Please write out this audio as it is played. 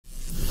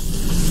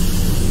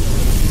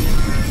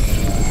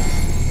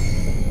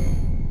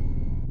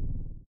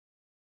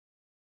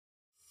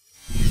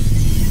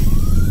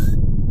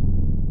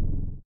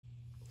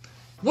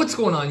What's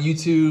going on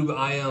YouTube?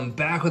 I am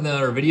back with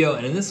another video,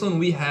 and in this one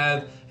we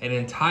have an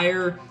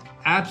entire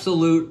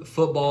absolute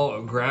football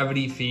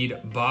gravity feed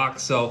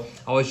box. So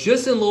I was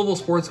just in Louisville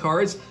Sports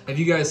Cards. If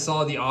you guys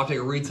saw the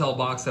optic retail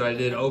box that I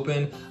did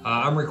open,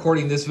 I'm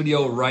recording this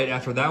video right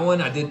after that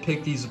one. I did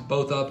pick these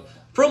both up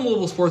from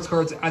Louisville Sports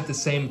Cards at the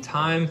same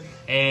time,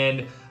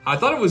 and I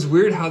thought it was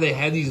weird how they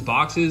had these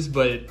boxes,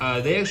 but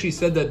they actually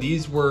said that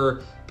these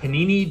were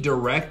Panini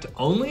Direct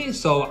only,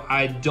 so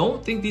I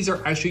don't think these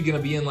are actually going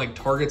to be in like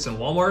Targets and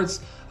Walmarts.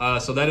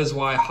 So that is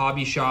why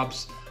hobby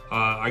shops,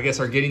 I guess,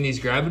 are getting these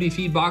gravity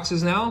feed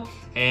boxes now.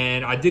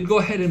 And I did go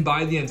ahead and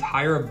buy the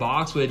entire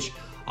box, which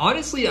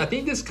honestly, I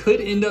think this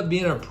could end up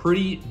being a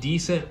pretty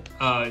decent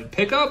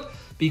pickup,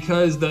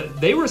 because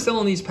they were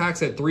selling these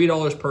packs at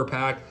 $3 per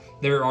pack.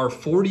 There are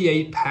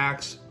 48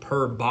 packs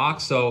per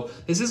box, so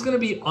this is going to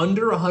be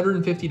under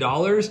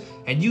 $150,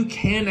 and you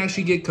can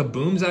actually get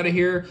kabooms out of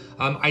here.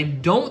 I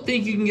don't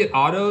think you can get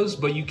autos,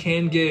 but you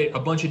can get a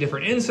bunch of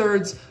different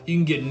inserts. You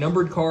can get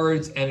numbered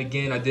cards, and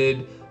again, I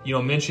did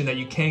mention that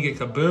you can get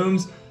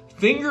kabooms.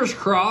 Fingers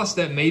crossed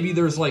that maybe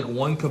there's like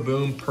one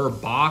kaboom per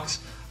box.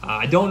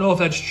 I don't know if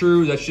that's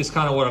true. That's just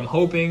kind of what I'm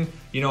hoping.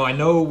 I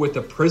know with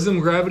the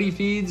Prism gravity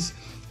feeds,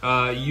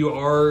 you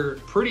are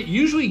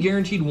usually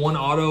guaranteed one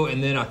auto,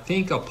 and then I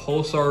think a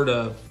pulsar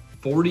to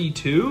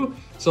 42.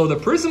 So the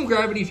Prism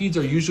gravity feeds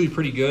are usually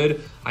pretty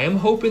good. I am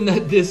hoping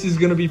that this is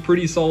going to be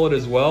pretty solid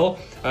as well.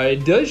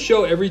 It does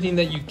show everything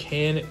that you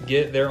can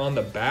get there on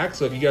the back,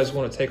 so if you guys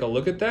want to take a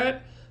look at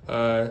that,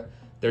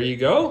 there you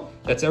go.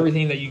 That's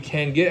everything that you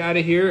can get out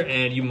of here,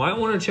 and you might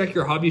want to check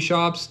your hobby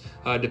shops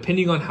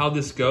depending on how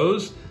this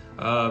goes.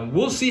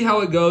 We'll see how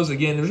it goes.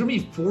 Again, there's gonna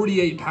be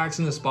 48 packs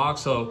in this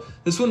box, so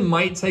this one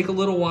might take a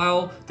little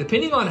while,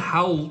 depending on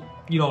how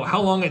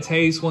long it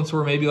takes. Once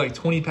we're maybe like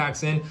 20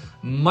 packs in,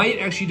 might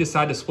actually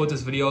decide to split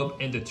this video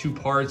up into 2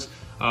 parts.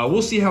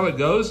 We'll see how it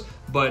goes,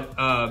 but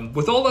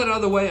with all that out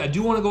of the way, I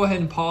do want to go ahead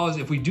and pause.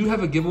 If we do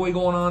have a giveaway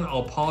going on,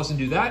 I'll pause and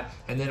do that,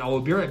 and then I will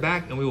be right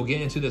back and we will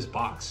get into this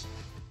box.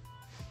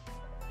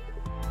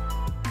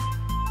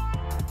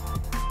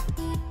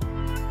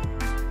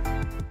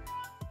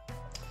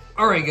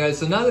 All right, guys,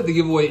 so now that the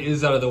giveaway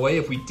is out of the way,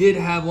 if we did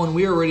have one,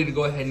 we are ready to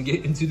go ahead and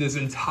get into this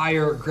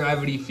entire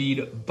gravity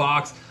feed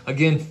box.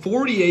 Again,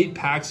 48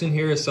 packs in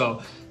here,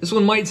 so this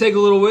one might take a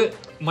little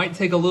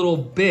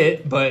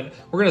bit, but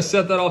we're gonna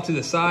set that off to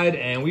the side,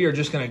 and we are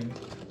just gonna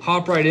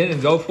hop right in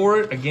and go for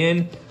it.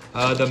 Again,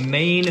 the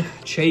main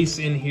chase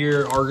in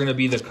here are gonna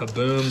be the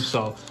kaboom,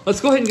 so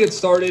let's go ahead and get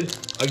started.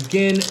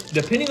 Again,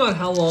 depending on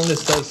how long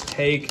this does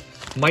take,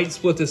 might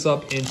split this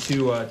up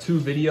into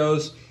 2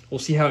 videos. We'll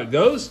see how it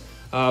goes.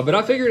 But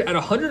I figured at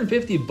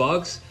 150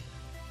 bucks,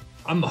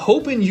 I'm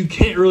hoping you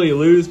can't really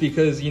lose,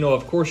 because,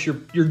 of course,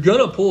 you're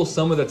gonna pull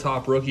some of the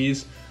top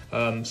rookies.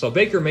 So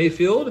Baker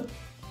Mayfield,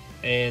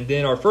 and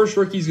then our first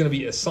rookie is gonna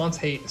be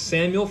Asante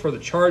Samuel for the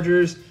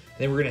Chargers. And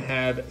then we're gonna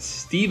have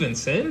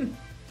Stevenson,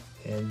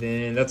 and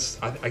then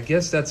I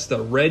guess that's the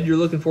red you're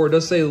looking for. It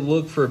does say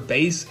look for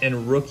base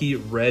and rookie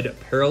red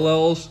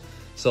parallels,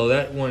 so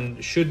that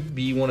one should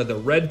be one of the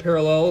red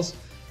parallels.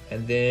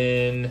 And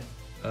then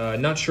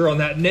not sure on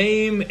that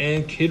name,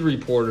 and Kid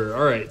Reporter.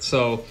 All right,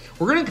 so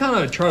we're gonna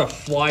kind of try to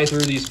fly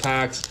through these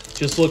packs,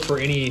 just look for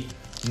any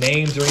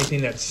names or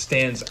anything that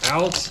stands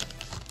out.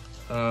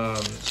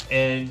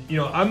 And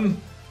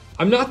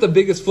I'm not the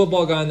biggest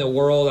football guy in the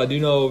world. I do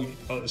know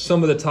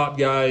some of the top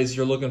guys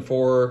you're looking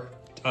for,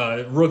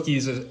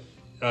 rookies,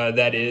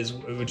 that is,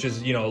 which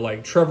is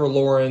like Trevor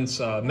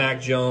Lawrence,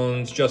 Mac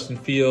Jones, Justin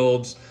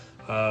Fields.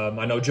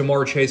 I know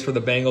Jamar Chase for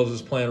the Bengals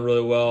is playing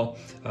really well,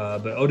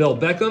 but Odell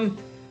Beckham,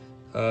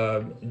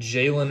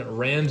 Jalen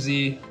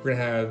Ramsey. We're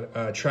gonna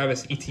have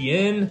Travis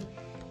Etienne.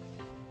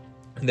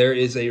 There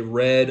is a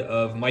red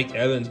of Mike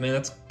Evans. Man,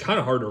 that's kind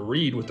of hard to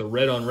read with the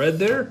red on red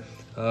there.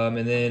 And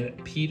then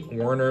Pete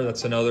Werner.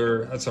 That's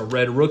a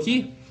red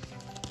rookie.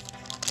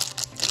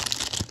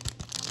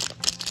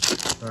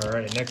 All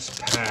right,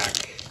 next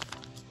pack.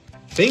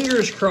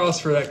 Fingers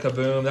crossed for that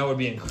kaboom. That would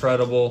be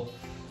incredible,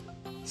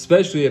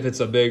 especially if it's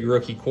a big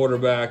rookie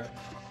quarterback.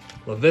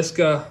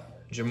 LaVisca,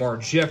 Jamar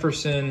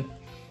Jefferson,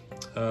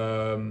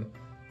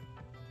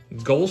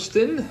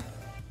 Golston.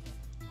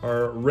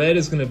 Our red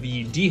is going to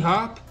be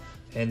D-Hop,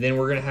 and then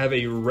we're going to have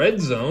a red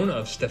zone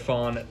of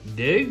Stephon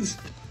Diggs.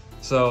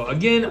 So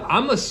again,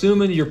 I'm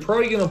assuming you're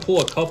probably going to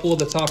pull a couple of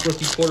the top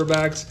rookie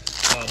quarterbacks.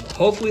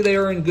 Hopefully they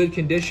are in good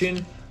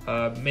condition.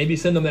 Maybe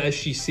send them to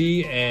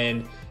SGC,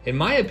 and in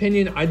my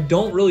opinion, I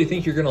don't really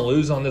think you're going to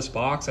lose on this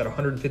box at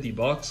 150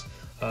 bucks.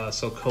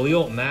 So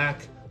Khalil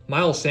Mack,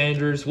 Miles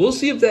Sanders. We'll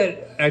see if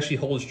that actually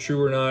holds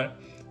true or not.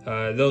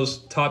 Those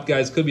top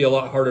guys could be a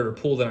lot harder to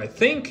pull than I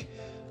think.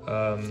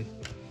 We're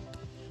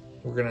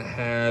going to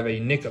have a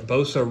Nick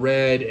Bosa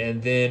red,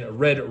 and then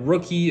red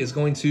rookie is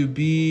going to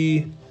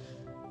be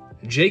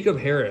Jacob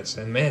Harris.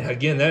 And man,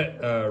 again,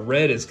 that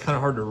red is kind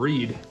of hard to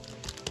read.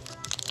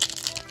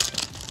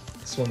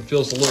 This one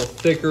feels a little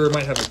thicker.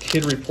 Might have a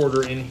Kid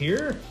Reporter in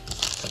here.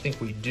 I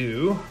think we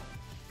do.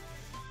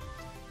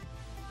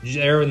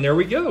 there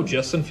we go,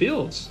 Justin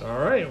Fields. All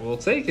right, we'll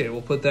take it.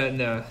 We'll put that in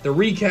the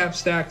recap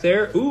stack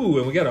there. Ooh,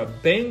 and we got a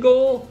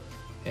Bengal,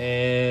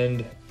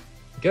 and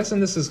I'm guessing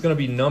this is going to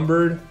be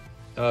numbered.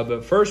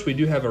 But first, we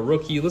do have a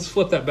rookie. Let's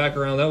flip that back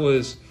around. That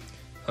was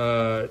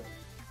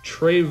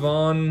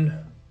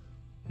Trayvon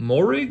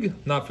Morig.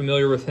 Not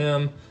familiar with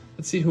him.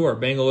 Let's see who our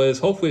Bengal is.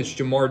 Hopefully, it's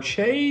Jamar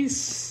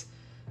Chase.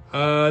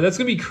 That's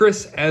going to be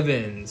Chris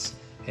Evans.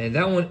 And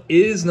that one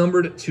is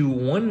numbered to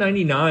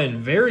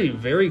 199. Very,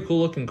 very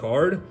cool looking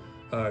card.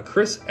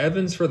 Chris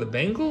Evans for the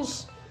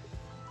Bengals.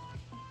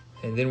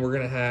 And then we're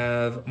going to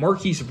have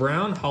Marquise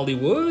Brown,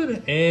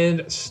 Hollywood,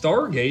 and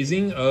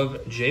Stargazing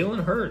of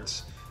Jalen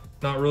Hurts.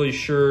 Not really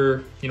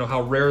sure,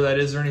 how rare that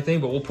is or anything,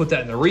 but we'll put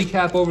that in the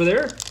recap over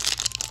there.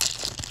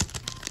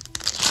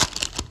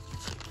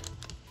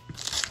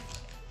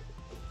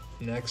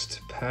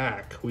 Next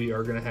pack, we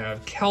are going to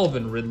have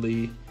Calvin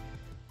Ridley,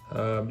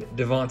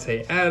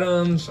 Devontae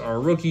Adams.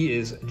 Our rookie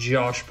is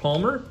Josh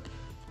Palmer.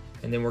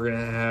 And then we're going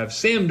to have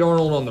Sam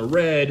Darnold on the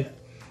red.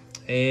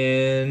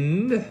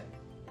 And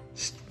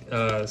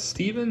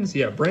Stevens.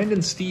 Yeah,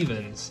 Brandon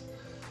Stevens.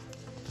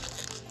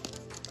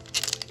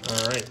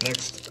 All right,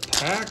 next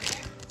pack.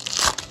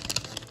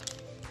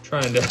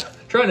 Trying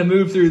to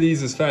move through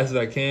these as fast as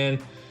I can.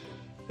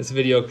 This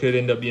video could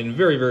end up being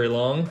very, very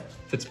long.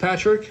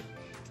 Fitzpatrick.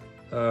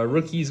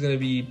 Rookie is going to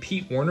be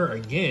Pete Werner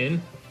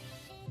again.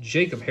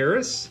 Jacob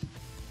Harris.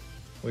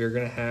 We are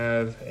going to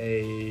have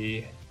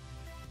a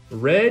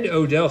red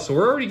Odell. So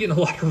we're already getting a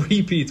lot of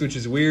repeats, which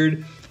is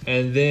weird.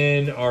 And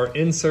then our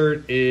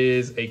insert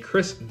is a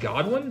Chris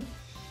Godwin.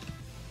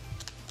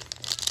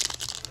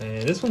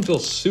 And this one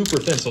feels super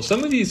thin. So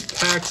some of these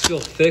packs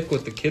feel thick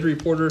with the Kid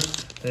Reporter,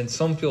 and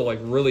some feel like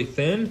really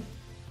thin.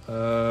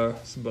 But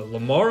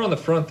Lamar on the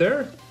front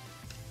there.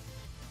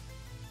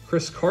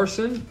 Chris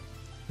Carson.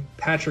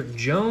 Patrick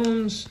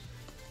Jones.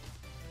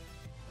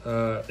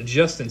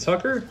 Justin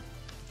Tucker.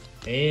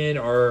 And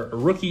our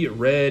rookie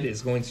red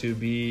is going to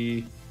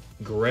be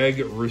Greg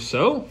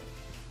Rousseau.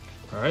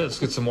 All right, let's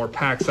get some more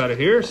packs out of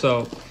here.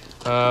 So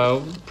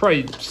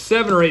probably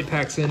 7 or 8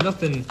 packs in.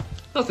 Nothing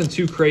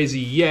too crazy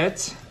yet.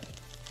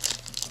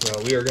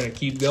 So we are going to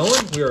keep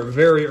going. We are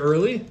very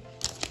early.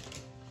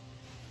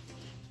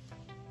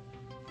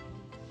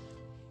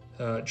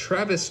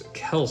 Travis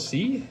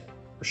Kelce,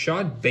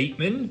 Rashad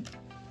Bateman,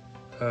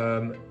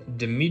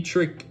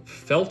 Demetric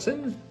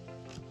Felton,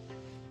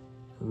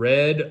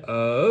 red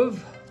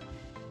of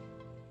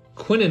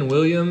Quinnen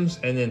Williams,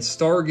 and then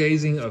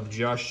Stargazing of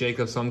Josh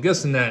Jacobs. So I'm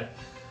guessing that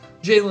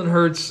Jalen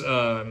Hurts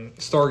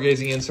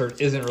Stargazing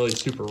insert isn't really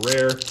super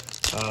rare.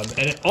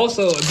 And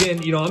also,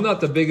 again, I'm not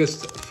the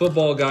biggest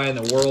football guy in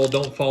the world.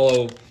 Don't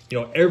follow,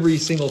 every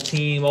single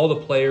team, all the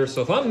players.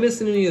 So if I'm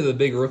missing any of the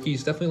big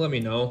rookies, definitely let me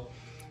know.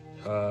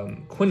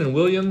 Quinnen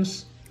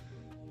Williams,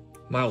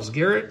 Myles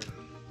Garrett.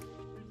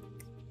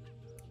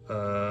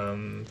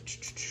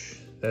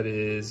 That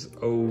is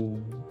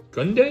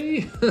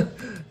Ogunde.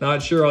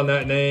 Not sure on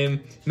that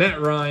name.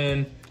 Matt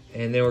Ryan.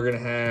 And then we're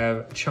going to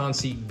have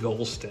Chauncey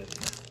Golston.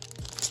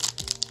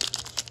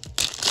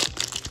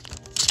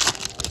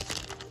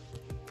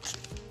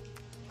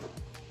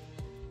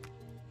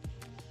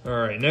 All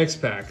right, next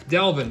pack.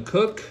 Dalvin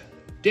Cook,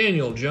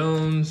 Daniel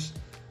Jones,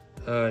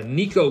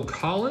 Nico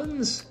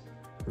Collins,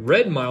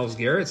 red Myles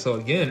Garrett. So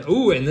again,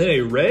 ooh, and then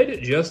a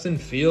red Justin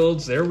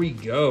Fields. There we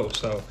go.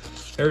 So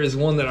there is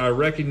one that I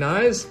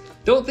recognize.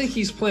 Don't think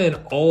he's playing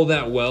all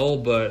that well,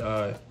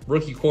 but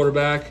rookie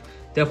quarterback,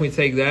 definitely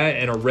take that,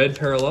 and a red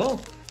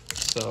parallel.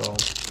 So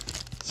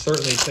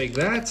certainly take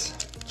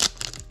that.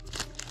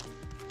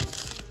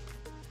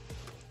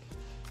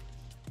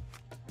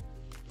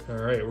 All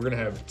right, we're going to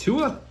have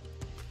Tua.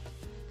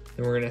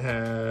 And we're going to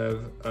have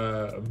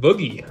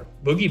Boogie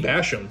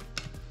Basham.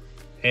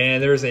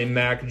 And there's a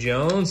Mac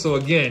Jones. So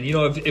again,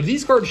 if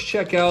these cards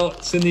check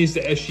out, send these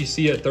to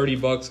SGC at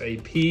 $30 a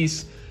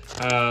piece.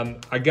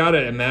 I got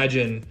to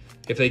imagine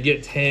if they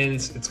get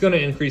 10s, it's going to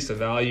increase the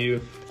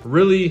value.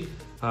 Really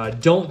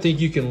don't think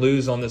you can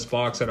lose on this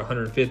box at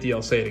 150.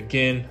 I'll say it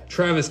again.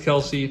 Travis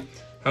Kelce.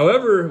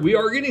 However, we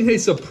are getting a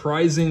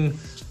surprising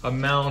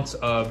amount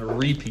of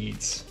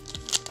repeats.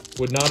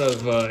 Would not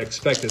have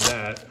expected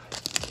that.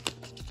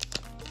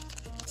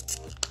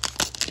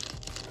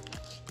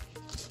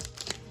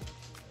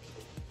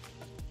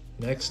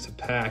 Next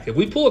pack. If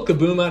we pull a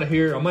KABOOM out of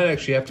here, I might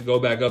actually have to go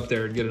back up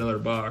there and get another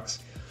box.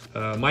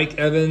 Mike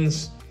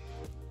Evans,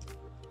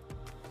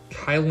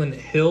 Kylan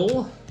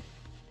Hill,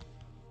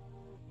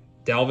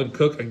 Dalvin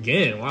Cook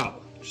again. Wow,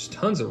 just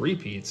tons of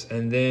repeats.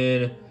 And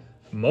then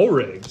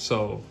Morig.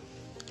 So,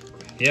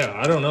 yeah,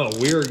 I don't know.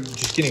 We're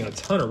just getting a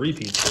ton of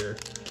repeats here.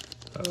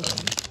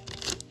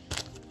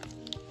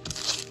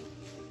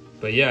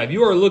 But yeah, if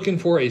you are looking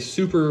for a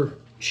super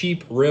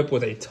cheap rip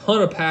with a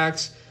ton of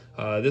packs,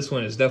 this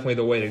one is definitely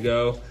the way to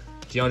go.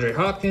 DeAndre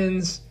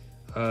Hopkins,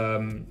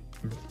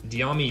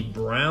 De'Ami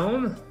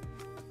Brown,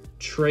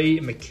 Trey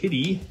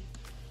McKitty.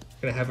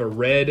 Gonna have a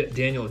red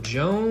Daniel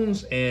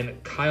Jones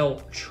and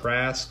Kyle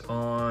Trask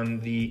on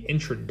the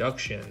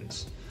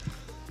introductions.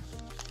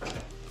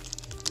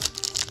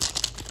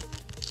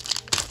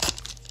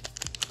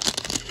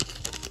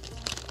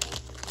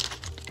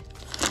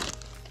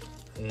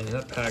 And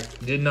that pack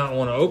did not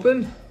want to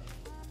open.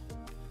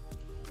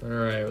 All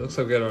right, looks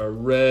like we got a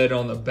red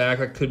on the back.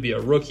 That could be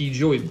a rookie.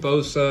 Joey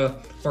Bosa,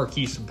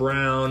 Marquise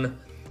Brown,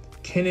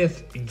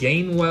 Kenneth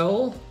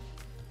Gainwell,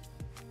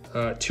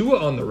 Tua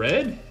on the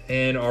red,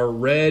 and our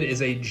red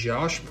is a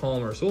Josh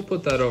Palmer. So we'll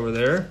put that over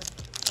there.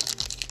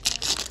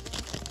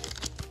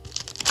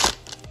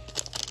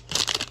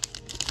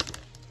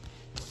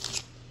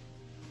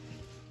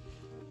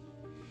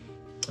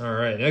 All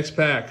right, next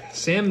pack.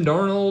 Sam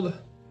Darnold,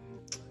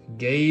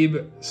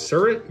 Gabe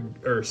Surratt,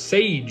 or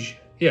Sage.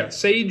 Yeah,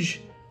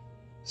 Sage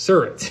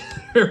Surratt.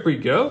 There we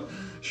go.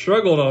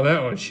 Struggled on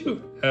that one.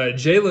 Shoot.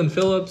 Jalen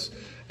Phillips.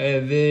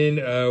 And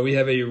then we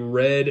have a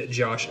red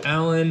Josh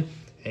Allen.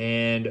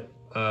 And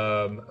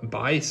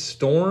by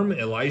Storm,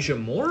 Elijah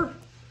Moore.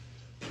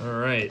 All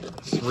right,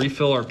 let's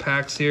refill our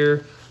packs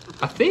here.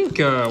 I think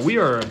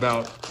we're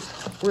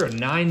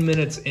 9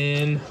 minutes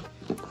in.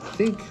 I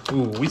think,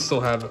 ooh, we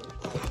still have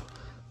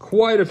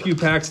quite a few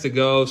packs to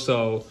go,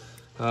 so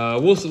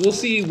we'll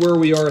see where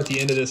we are at the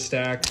end of this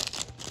stack.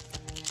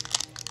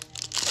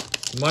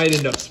 Might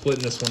end up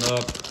splitting this one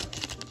up.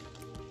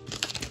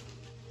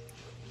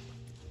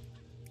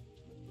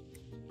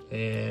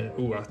 And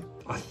ooh,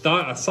 I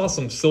thought I saw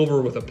some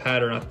silver with a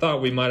pattern. I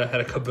thought we might have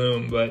had a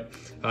Kaboom, but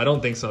I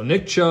don't think so.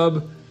 Nick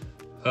Chubb,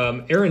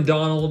 Aaron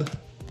Donald.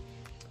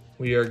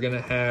 We are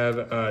gonna have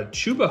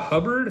Chuba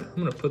Hubbard. I'm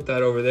gonna put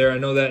that over there. I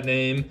know that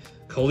name.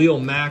 Khalil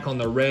Mack on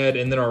the red,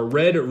 and then our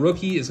red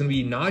rookie is gonna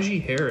be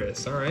Najee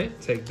Harris. All right,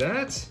 take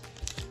that.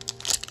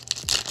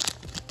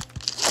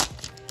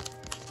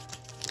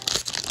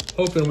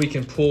 Hoping we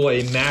can pull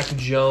a Mac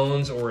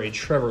Jones or a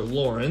Trevor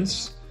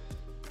Lawrence.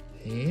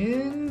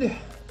 And I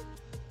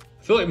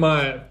feel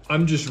like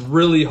I'm just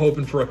really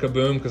hoping for a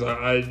Kaboom because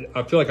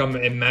I feel like I'm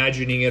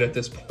imagining it at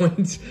this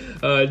point.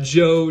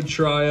 Joe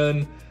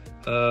Tryon,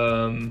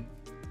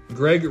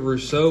 Greg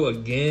Rousseau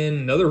again,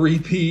 another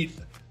repeat.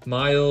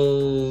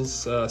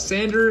 Miles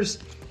Sanders,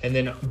 and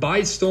then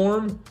by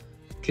Storm,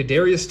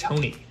 Kadarius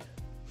Toney.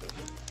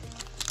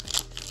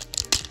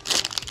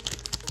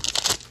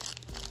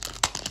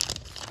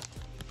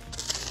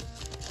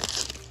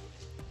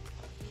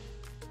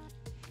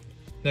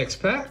 Next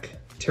pack,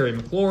 Terry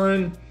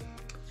McLaurin,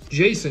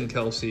 Jason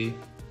Kelsey.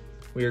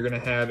 We are going to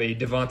have a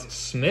Devonta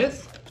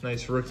Smith,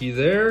 nice rookie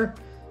there.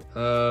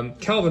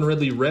 Calvin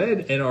Ridley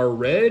red, and our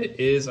red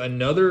is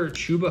another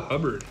Chuba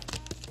Hubbard.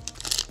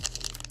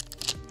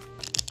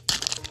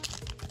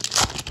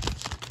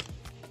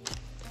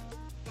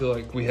 Feel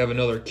like we have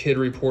another kid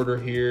reporter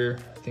here.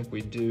 I think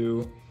we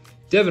do.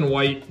 Devin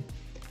White,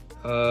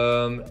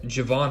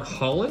 Javon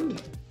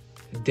Holland,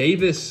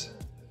 Davis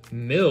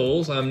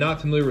Mills. I'm not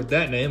familiar with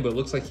that name, but it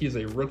looks like he's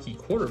a rookie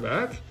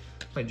quarterback.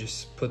 I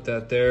just put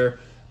that there.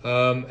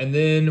 And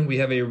then we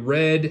have a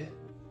red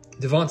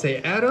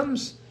Devontae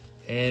Adams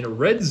and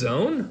red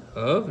zone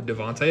of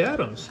Devontae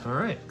Adams. All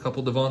right, a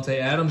couple Devontae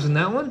Adams in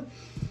that one.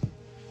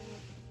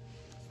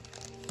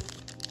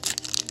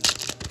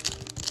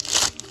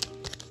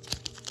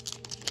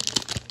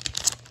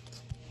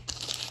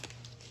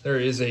 There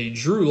is a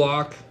Drew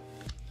Lock.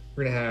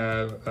 We're going to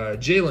have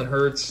Jalen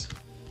Hurts.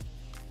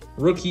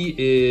 Rookie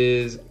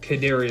is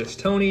Kadarius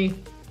Toney.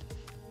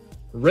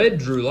 Red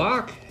Drew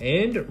Lock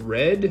and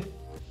red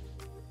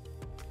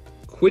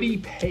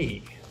Kwity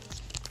Paye.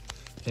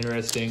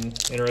 Interesting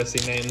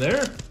name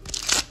there.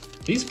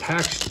 These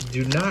packs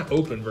do not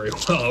open very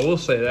well, I will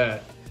say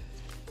that.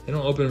 They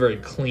don't open very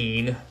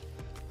clean.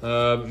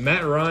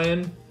 Matt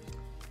Ryan.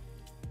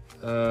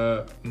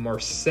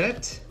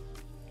 Marset.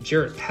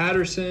 Jarrett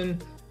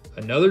Patterson.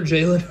 Another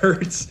Jalen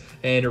Hurts,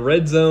 and a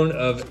red zone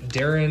of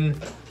Darren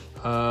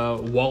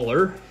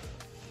Waller.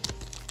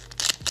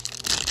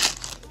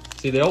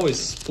 See, they always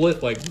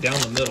split like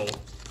down the middle.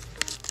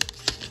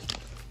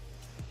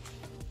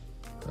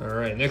 All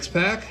right, next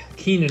pack.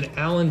 Keenan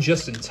Allen,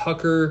 Justin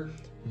Tucker,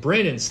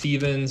 Brandon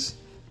Stevens.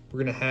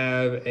 We're going to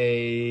have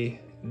a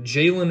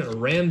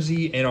Jalen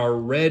Ramsey, and our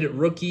red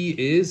rookie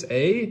is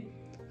a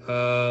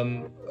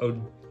Odofa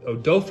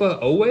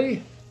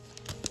Owe.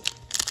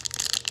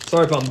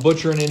 Sorry if I'm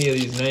butchering any of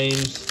these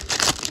names.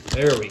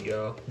 There we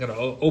go. Gotta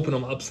open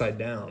them upside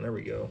down. There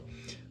we go.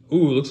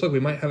 Ooh, looks like we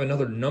might have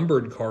another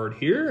numbered card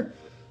here.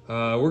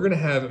 We're gonna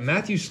have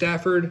Matthew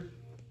Stafford,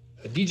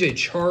 DJ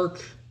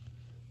Chark,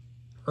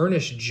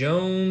 Ernest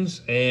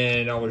Jones,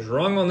 and I was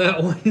wrong on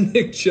that one,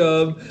 Nick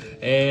Chubb.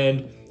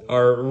 And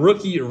our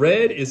rookie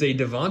red is a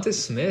Devonta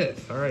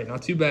Smith. All right,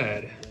 not too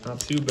bad.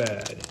 Not too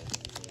bad.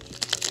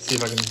 Let's see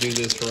if I can do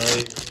this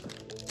right.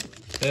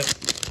 Yep.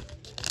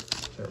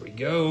 There we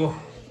go.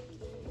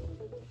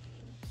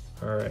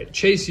 All right,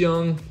 Chase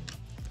Young.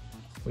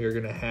 We are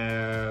gonna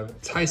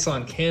have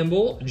Tyson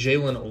Campbell,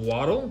 Jalen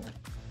Waddle.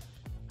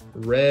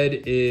 Red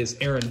is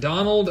Aaron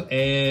Donald,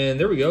 and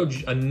there we go.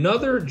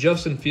 Another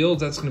Justin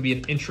Fields. That's gonna be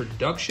an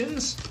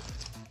introductions.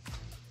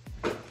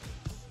 Let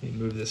me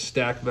move this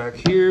stack back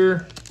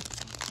here.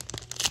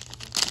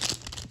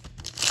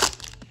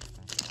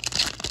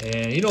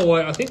 And you know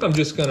what? I think I'm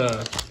just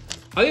gonna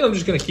I think I'm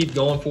just gonna keep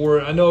going for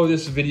it. I know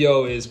this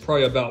video is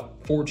probably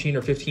about 14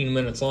 or 15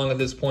 minutes long at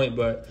this point,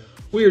 but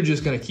we are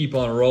just gonna keep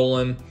on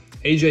rolling.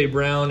 AJ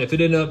Brown, if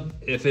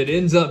it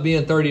ends up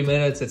being 30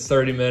 minutes, it's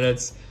 30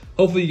 minutes.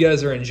 Hopefully you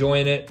guys are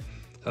enjoying it.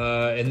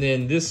 And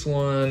then this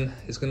one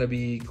is gonna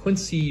be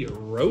Quincy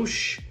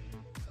Roche,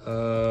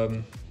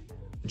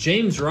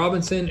 James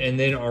Robinson, and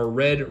then our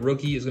red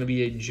rookie is gonna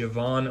be a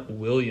Javon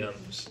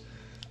Williams.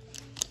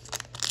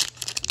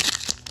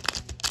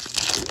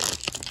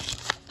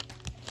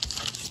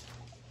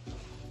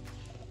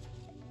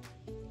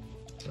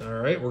 All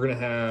right, we're gonna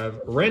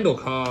have Randall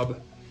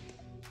Cobb,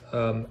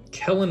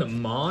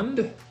 Kellen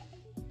Mond,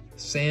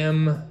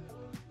 Sam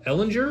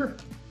Ellinger.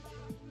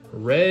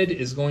 Red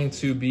is going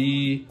to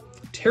be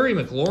Terry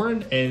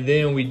McLaurin, and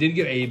then we did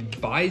get a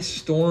by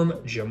storm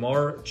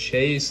Jamar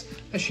Chase.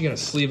 Actually gonna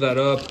sleeve that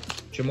up.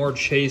 Jamar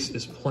Chase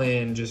is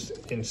playing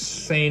just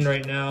insane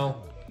right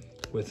now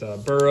with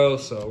Burrow,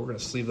 so we're gonna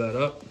sleeve that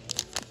up.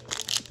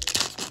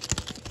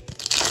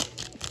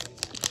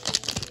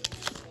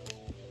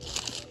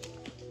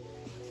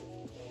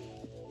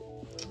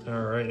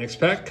 All right, next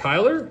pack,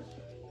 Kyler,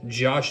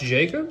 Josh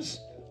Jacobs.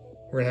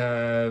 We're gonna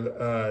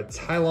have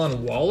Tylon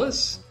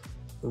Wallace.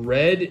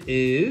 Red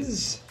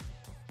is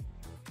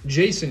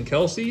Jason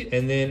Kelsey,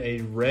 and then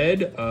a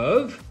red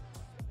of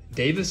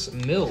Davis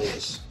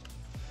Mills.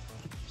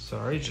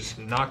 Sorry, just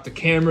knocked the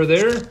camera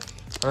there.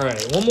 All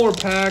right, one more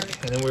pack,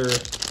 and then we'll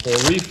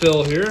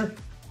refill here.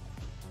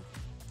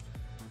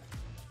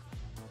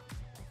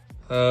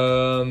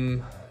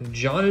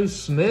 Jonnu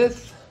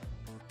Smith,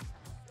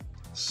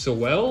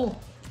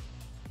 Sewell,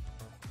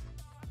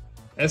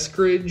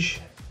 Eskridge.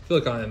 I feel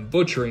like I am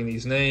butchering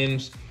these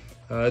names.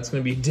 It's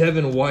going to be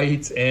Devin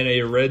White and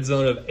a red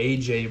zone of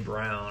AJ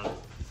Brown.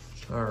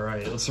 All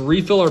right, let's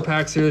refill our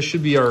packs here. This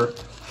should be our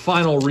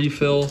final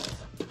refill.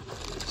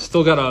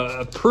 Still got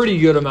a pretty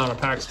good amount of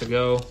packs to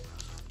go.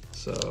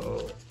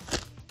 So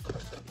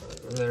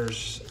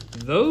there's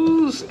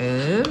those,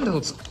 and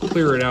let's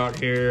clear it out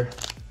here.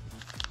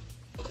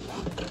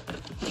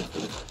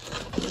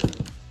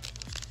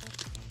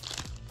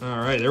 All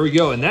right, there we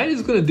go. And that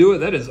is going to do it.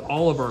 That is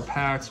all of our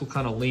packs. We'll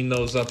kind of lean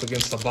those up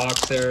against the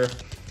box there.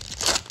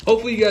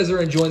 Hopefully you guys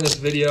are enjoying this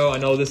video. I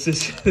know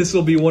this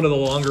will be one of the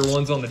longer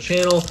ones on the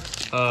channel,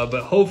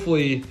 but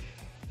hopefully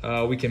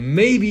we can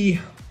maybe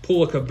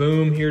pull a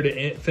kaboom here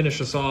to finish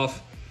us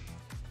off.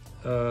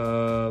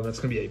 That's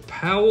going to be a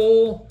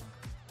Powell,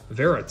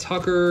 Vera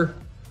Tucker,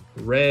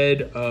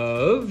 red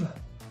of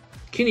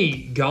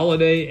Kenny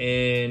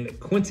Galladay, and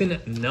Quentin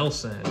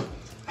Nelson.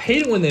 I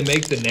hate it when they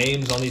make the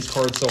names on these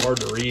cards so hard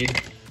to read.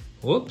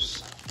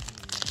 Whoops.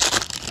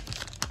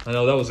 I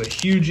know that was a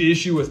huge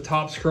issue with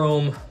Topps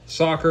Chrome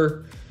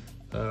Soccer.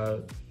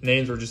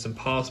 Names were just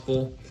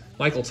impossible.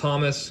 Michael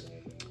Thomas,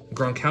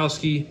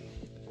 Gronkowski.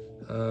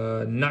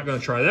 Not going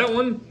to try that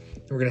one.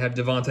 We're going to have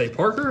Devontae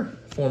Parker,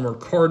 former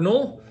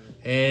Cardinal,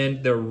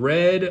 and the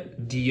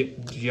red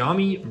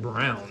De'Ami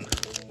Brown.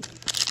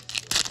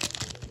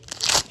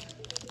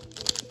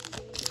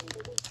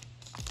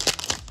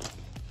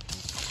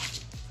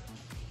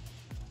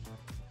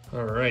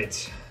 All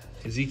right,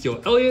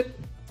 Ezekiel Elliott,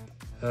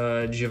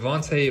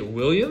 Javonte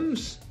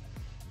Williams,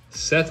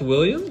 Seth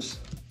Williams.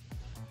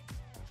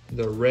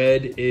 The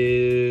red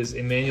is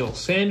Emmanuel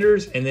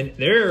Sanders. And then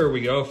there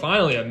we go,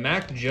 finally a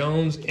Mac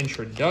Jones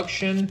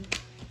introduction.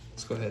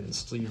 Let's go ahead and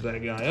sleeve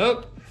that guy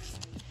up.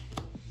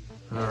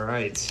 All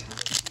right.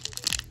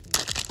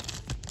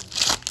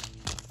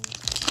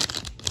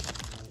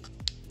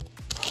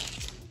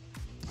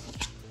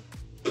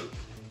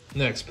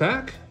 Next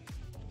pack.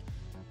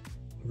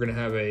 We're going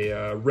to have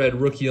a red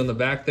rookie on the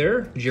back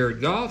there,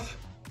 Jared Goff,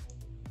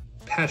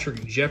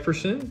 Patrick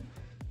Jefferson,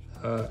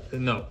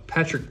 no,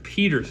 Patrick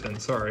Peterson,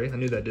 sorry, I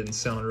knew that didn't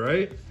sound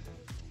right.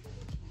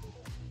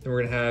 Then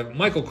we're going to have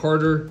Michael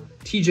Carter,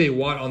 TJ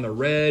Watt on the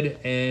red,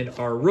 and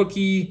our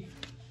rookie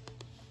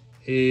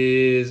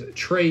is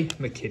Trey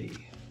McKitty.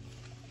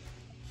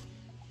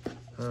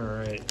 All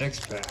right,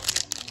 next pack.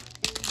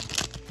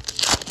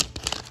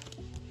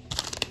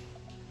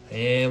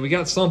 And we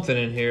got something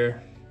in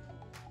here.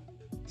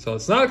 So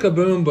it's not a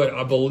kaboom, but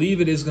I believe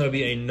it is going to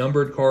be a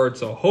numbered card.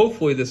 So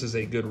hopefully this is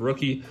a good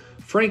rookie.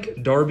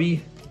 Frank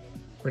Darby.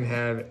 We're going to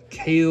have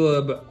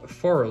Caleb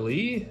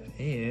Farley.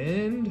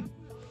 And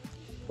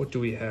what do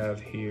we have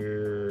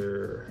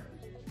here?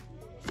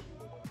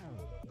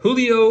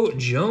 Julio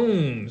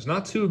Jones.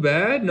 Not too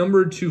bad.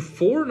 Numbered to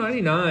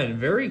 499.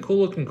 Very cool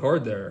looking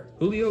card there.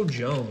 Julio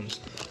Jones.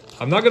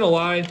 I'm not going to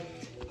lie.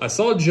 I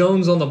saw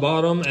Jones on the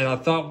bottom, and I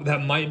thought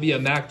that might be a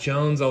Mac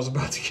Jones. I was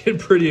about to get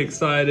pretty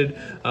excited,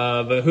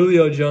 but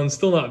Julio Jones,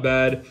 still not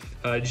bad.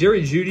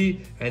 Jerry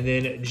Jeudy, and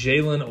then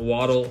Jalen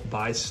Waddle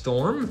by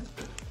storm.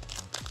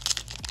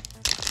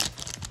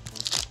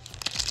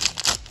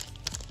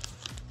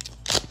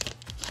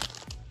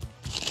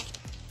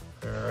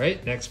 All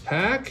right, next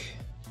pack.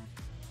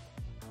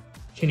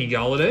 Kenny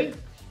Galladay,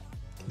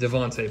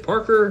 Devontae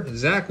Parker,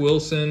 Zach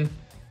Wilson.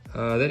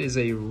 That is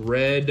a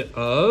red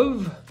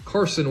of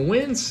Carson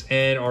Wentz,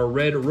 and our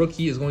red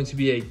rookie is going to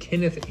be a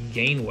Kenneth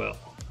Gainwell.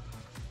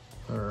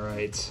 All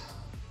right.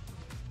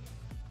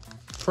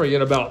 Probably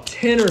get about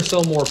 10 or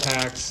so more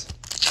packs.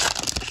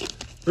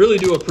 Really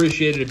do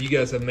appreciate it if you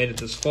guys have made it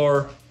this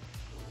far.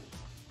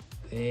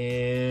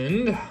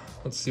 And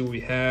let's see what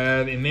we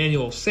have.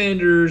 Emmanuel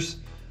Sanders.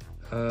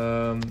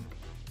 That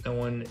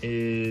one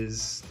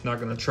is not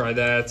going to try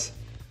that.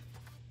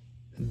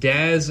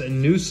 Daz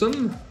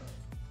Newsome.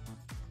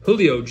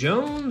 Julio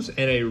Jones.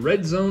 And a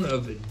red zone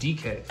of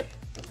DK.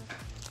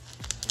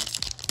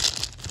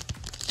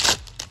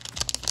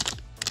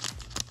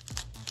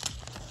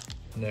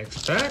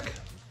 Next pack.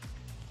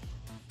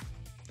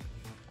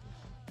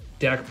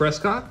 Dak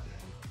Prescott.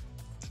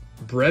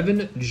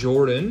 Brevin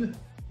Jordan.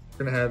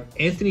 We're going to have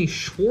Anthony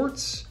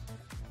Schwartz.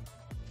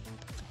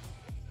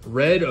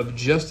 Red of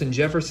Justin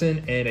Jefferson.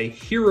 And a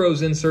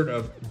Heroes insert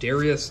of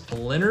Darius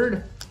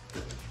Leonard.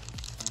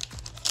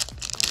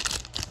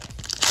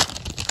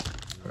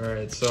 All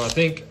right, so I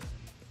think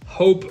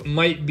hope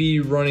might be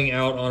running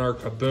out on our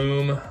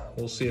Kaboom.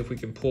 We'll see if we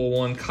can pull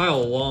one.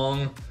 Kyle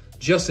Long.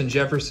 Justin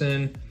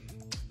Jefferson.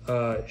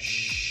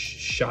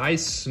 Shy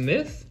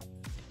Smith.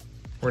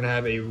 We're gonna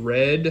have a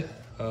red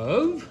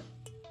of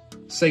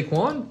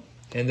Saquon,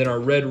 and then our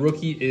red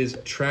rookie is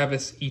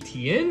Travis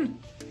Etienne.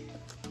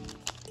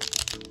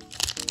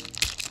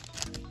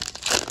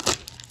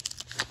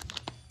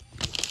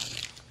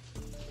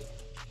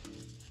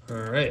 All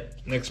right,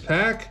 next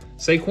pack,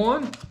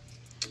 Saquon,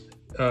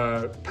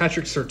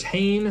 Patrick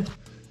Surtain.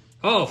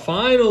 Oh,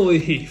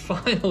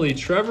 finally,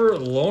 Trevor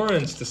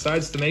Lawrence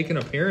decides to make an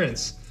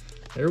appearance.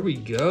 There we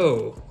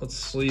go. Let's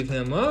sleeve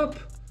him up.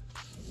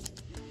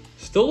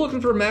 Still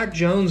looking for Mac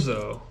Jones,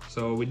 though.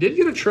 So we did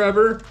get a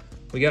Trevor.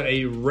 We got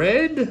a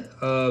red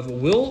of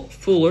Will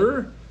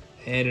Fuller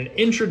and an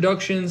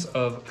introductions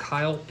of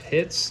Kyle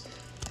Pitts.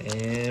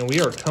 And we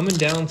are coming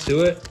down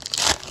to it.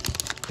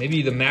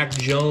 Maybe the Mac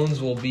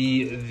Jones will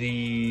be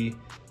the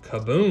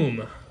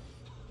Kaboom.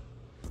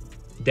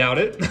 Doubt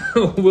it.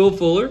 Will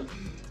Fuller.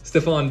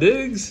 Stephon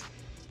Diggs.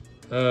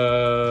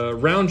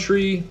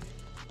 Roundtree.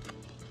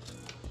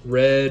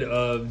 Red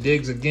of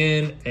Diggs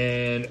again,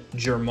 and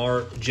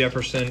Jermar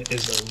Jefferson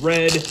is a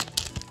red.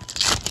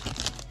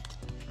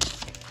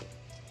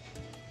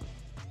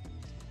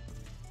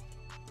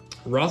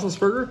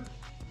 Roethlisberger,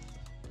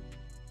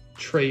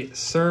 Trey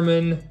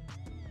Sermon,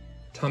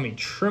 Tommy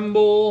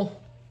Trimble,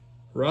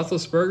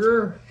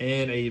 Roethlisberger,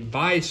 and a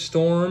by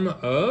storm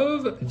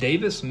of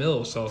Davis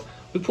Mills. So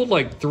we pulled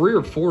like 3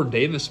 or 4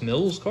 Davis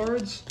Mills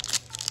cards.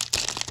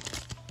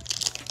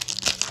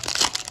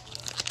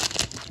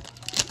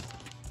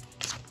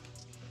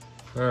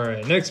 All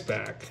right, next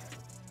pack.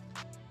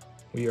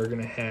 We are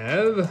gonna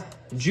have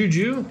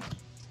Juju,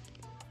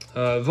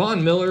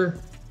 Von Miller,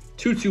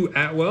 Tutu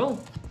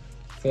Atwell,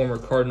 former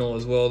Cardinal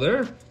as well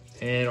there.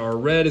 And our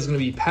red is gonna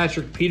be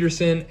Patrick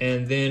Peterson,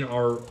 and then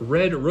our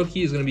red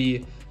rookie is gonna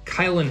be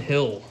Kylan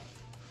Hill.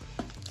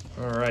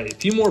 All right, a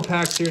few more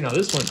packs here. Now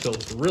this one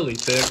feels really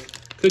thick.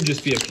 Could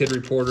just be a kid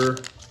reporter.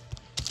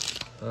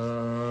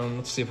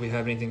 Let's see if we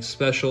have anything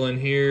special in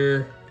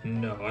here.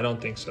 No, I don't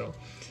think so.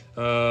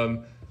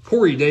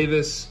 Corey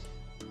Davis,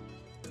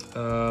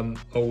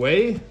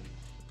 away.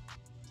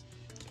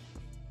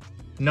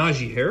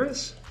 Najee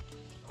Harris.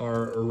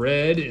 Our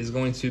red is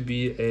going to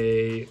be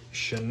a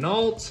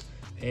Chenault.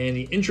 And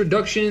the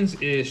introductions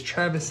is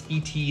Travis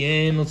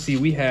Etienne. Let's see,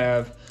 we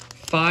have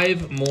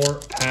 5 more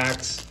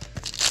packs.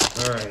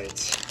 All right.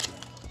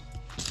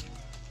 Let's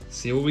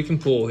see what we can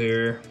pull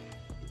here.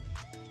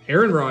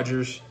 Aaron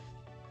Rodgers,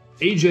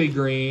 AJ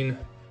Green,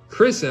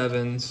 Chris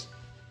Evans.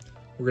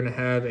 We're going to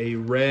have a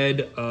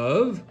red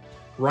of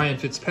Ryan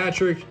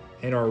Fitzpatrick,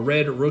 and our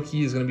red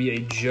rookie is going to be a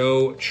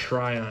Joe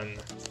Tryon.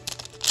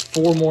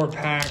 4 more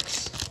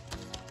packs.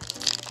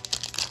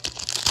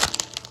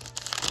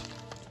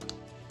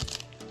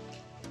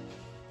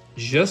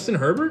 Justin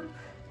Herbert.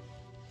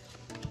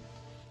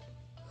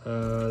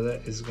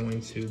 That is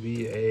going to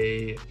be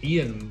a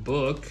Ian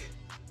Book.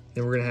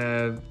 Then we're going to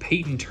have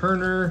Peyton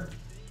Turner.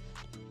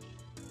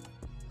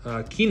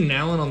 Keenan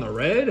Allen on the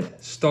red.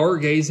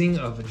 Stargazing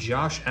of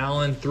Josh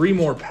Allen. 3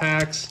 more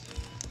packs.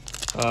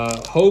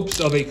 Hopes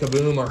of a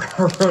Kaboom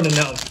are running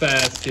out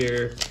fast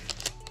here.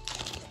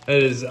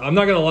 That is, I'm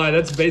not going to lie,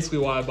 that's basically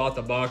why I bought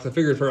the box. I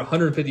figured for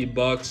 150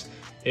 bucks,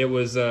 it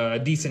was a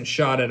decent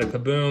shot at a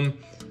Kaboom.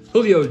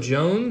 Julio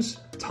Jones,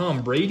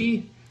 Tom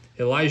Brady,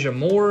 Elijah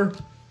Moore,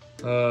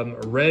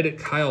 red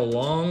Kyle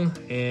Long,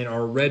 and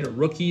our red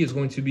rookie is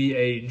going to be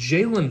a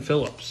Jalen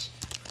Phillips.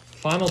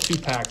 Final 2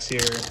 packs here.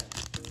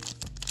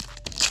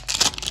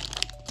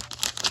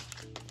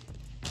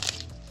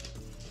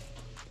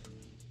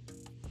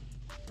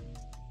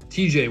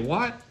 TJ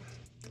Watt,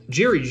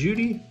 Jerry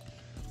Jeudy.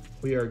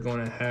 We are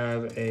going to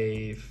have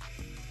a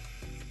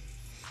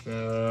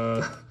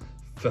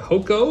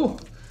Fehoko,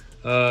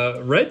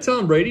 red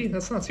Tom Brady.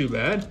 That's not too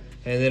bad.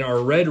 And then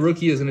our red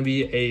rookie is going to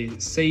be a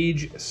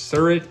Sage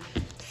Surratt.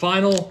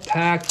 Final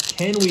pack.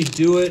 Can we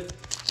do it?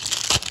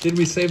 Did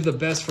we save the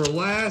best for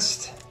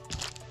last?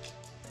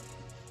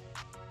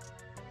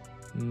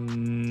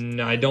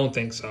 I don't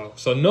think so.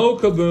 So no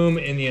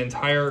Kaboom in the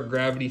entire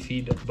Gravity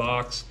Feed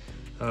box.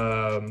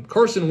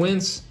 Carson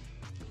Wentz.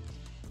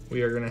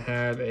 We are going to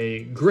have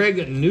a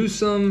Greg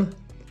Newsome,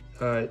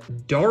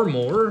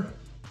 Darmore.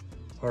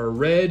 Our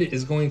red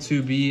is going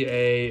to be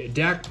a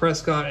Dak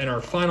Prescott, and our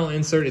final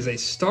insert is a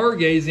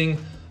stargazing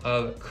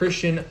of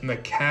Christian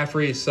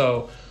McCaffrey.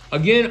 So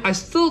again, I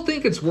still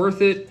think it's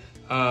worth it.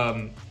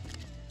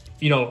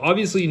 You know,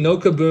 obviously no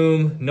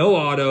KABOOM, no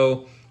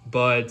auto,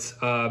 but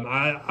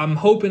I'm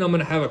hoping I'm going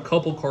to have a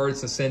couple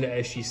cards to send to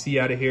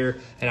SGC out of here,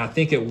 and I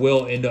think it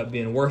will end up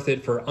being worth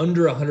it for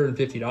under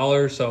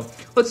 $150. So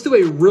let's do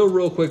a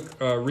real quick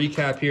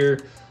recap here.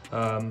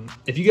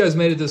 If you guys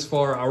made it this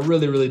far, I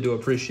really do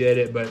appreciate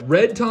it. But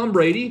red Tom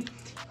Brady,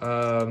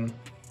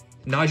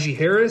 Najee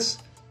Harris,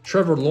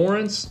 Trevor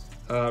Lawrence,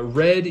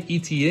 red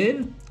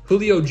ETN,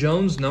 Julio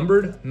Jones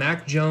numbered,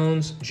 Mac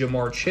Jones,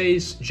 Jamar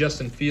Chase,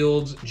 Justin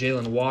Fields,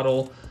 Jalen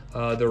Waddle,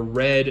 the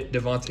red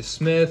Devonta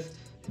Smith,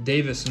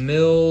 Davis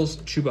Mills,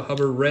 Chuba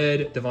Hubbard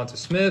red, Devonta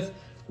Smith,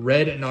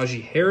 red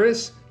Najee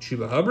Harris,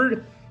 Chuba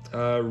Hubbard,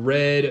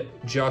 red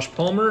Josh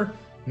Palmer,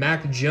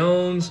 Mac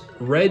Jones,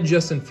 red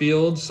Justin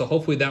Fields. So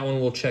hopefully that one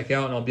will check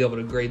out and I'll be able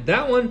to grade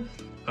that one.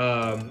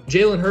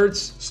 Jalen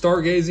Hurts,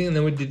 stargazing, and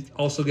then we did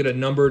also get a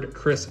numbered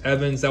Chris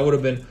Evans. That would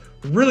have been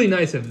really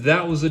nice if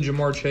that was a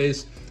Jamar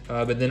Chase,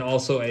 but then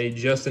also a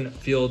Justin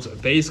Fields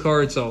base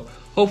card. So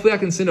hopefully I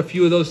can send a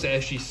few of those to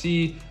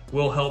SGC.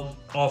 Will help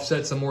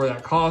offset some more of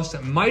that cost.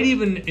 It might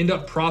even end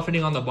up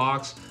profiting on the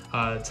box.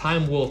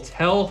 Time will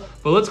tell.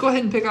 But let's go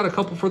ahead and pick out a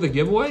couple for the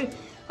giveaway.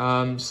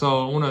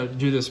 So I want to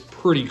do this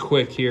pretty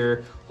quick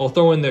here. I'll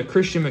throw in the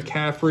Christian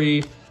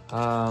McCaffrey.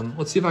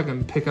 Let's see if I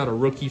can pick out a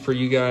rookie for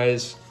you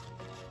guys.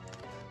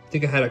 I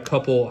think I had a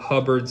couple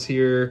Hubbards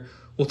here.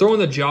 We'll throw in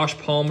the Josh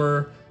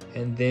Palmer,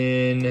 and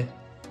then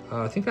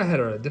I think I had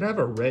a, did I have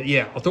a red?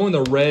 Yeah, I'll throw in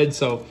the red.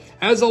 So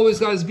as always,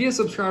 guys, be a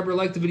subscriber,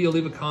 like the video,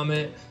 leave a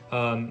comment.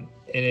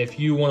 And if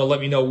you want to let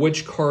me know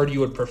which card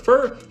you would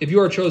prefer, if you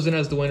are chosen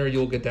as the winner,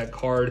 you'll get that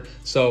card.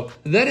 So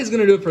that is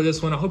going to do it for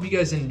this one. I hope you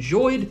guys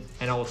enjoyed,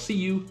 and I will see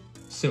you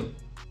soon.